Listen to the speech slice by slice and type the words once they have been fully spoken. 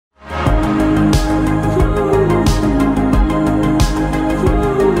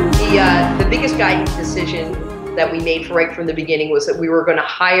biggest guiding decision that we made right from the beginning was that we were going to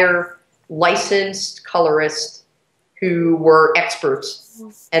hire licensed colorists who were experts,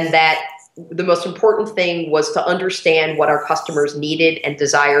 and that the most important thing was to understand what our customers needed and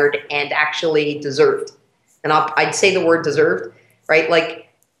desired and actually deserved. And I'd say the word deserved, right?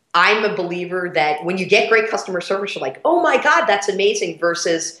 Like, I'm a believer that when you get great customer service, you're like, oh my God, that's amazing,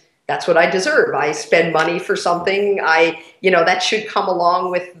 versus that's what I deserve. I spend money for something. That should come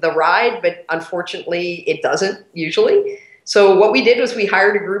along with the ride, but unfortunately it doesn't usually. So what we did was we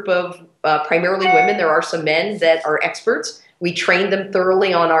hired a group of primarily women. There are some men that are experts. We trained them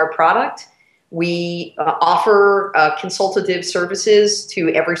thoroughly on our product. We offer consultative services to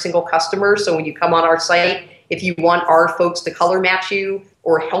every single customer. So when you come on our site, if you want our folks to color match you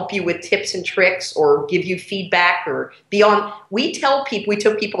or help you with tips and tricks or give you feedback or beyond, we took people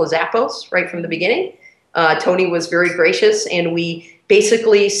to Zappos right from the beginning. Tony was very gracious, and we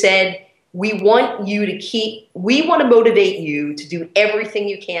basically said, we want to motivate you to do everything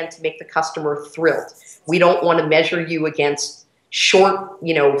you can to make the customer thrilled. We don't want to measure you against short,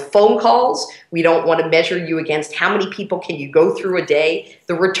 phone calls. We don't want to measure you against how many people can you go through a day.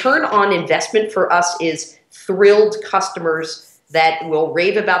 The return on investment for us is thrilled customers that will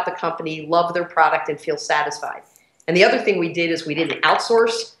rave about the company, love their product, and feel satisfied. And the other thing we did is we didn't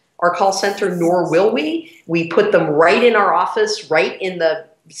outsource our call center, nor will we. We put them right in our office, right in the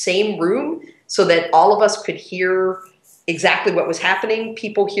same room, so that all of us could hear exactly what was happening.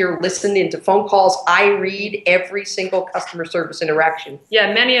 People here listen into phone calls. I read every single customer service interaction.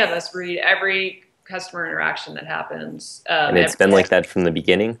 Yeah, many of us read every customer interaction that happens. And it's been like that from the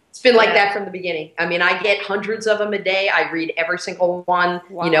beginning? It's been like that from the beginning. I mean, I get hundreds of them a day. I read every single one.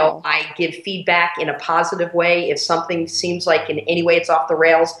 Wow. I give feedback in a positive way. If something seems like in any way it's off the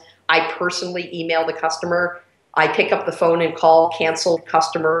rails, I personally email the customer. I pick up the phone and call canceled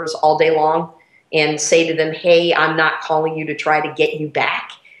customers all day long and say to them, hey, I'm not calling you to try to get you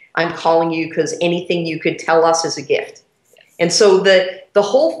back. I'm calling you because anything you could tell us is a gift. And so the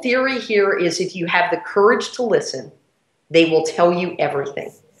whole theory here is, if you have the courage to listen, they will tell you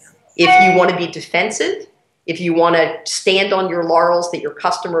everything. If you want to be defensive, if you want to stand on your laurels that your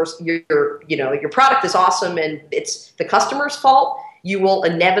customers, your product is awesome and it's the customer's fault, you will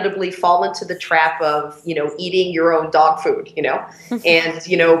inevitably fall into the trap of, eating your own dog food,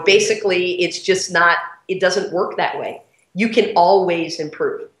 and, basically it's just not, it doesn't work that way. You can always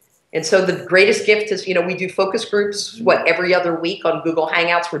improve. And so the greatest gift is, we do focus groups, every other week on Google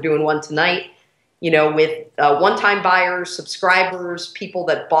Hangouts. We're doing one tonight, with one-time buyers, subscribers, people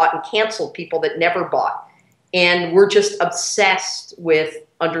that bought and canceled, people that never bought. And we're just obsessed with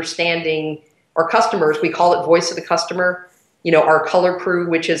understanding our customers. We call it voice of the customer. Our color crew,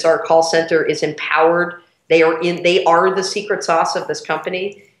 which is our call center, is empowered. They are the secret sauce of this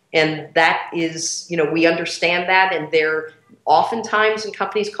company. And that is, we understand that. And they're oftentimes in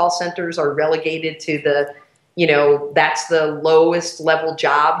companies, call centers are relegated to that's the lowest level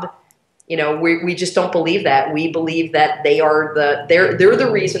job. We just don't believe that. We believe that they're the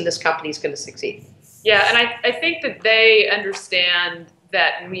reason this company is going to succeed. Yeah, and I think that they understand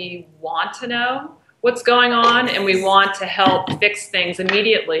that we want to know what's going on, and we want to help fix things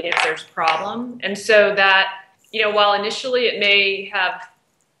immediately if there's a problem. And so that, while initially it may have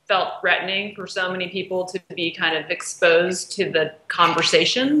felt threatening for so many people to be kind of exposed to the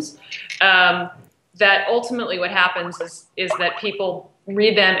conversations, that ultimately what happens is that people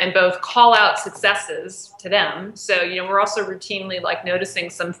read them and both call out successes to them. So, we're also routinely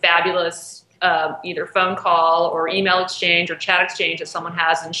noticing some fabulous either phone call or email exchange or chat exchange that someone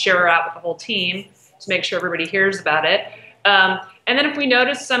has, and share it out with the whole team to make sure everybody hears about it. And then if we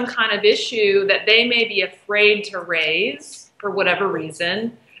notice some kind of issue that they may be afraid to raise for whatever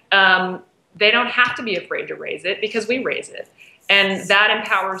reason, they don't have to be afraid to raise it because we raise it. And that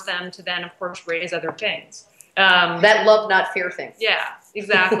empowers them to then, of course, raise other things. That love, not fear thing. Yeah,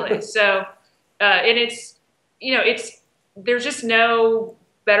 exactly. So, and there's just no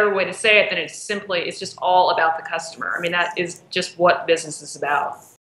better way to say it than it's just all about the customer. I mean, that is just what business is about.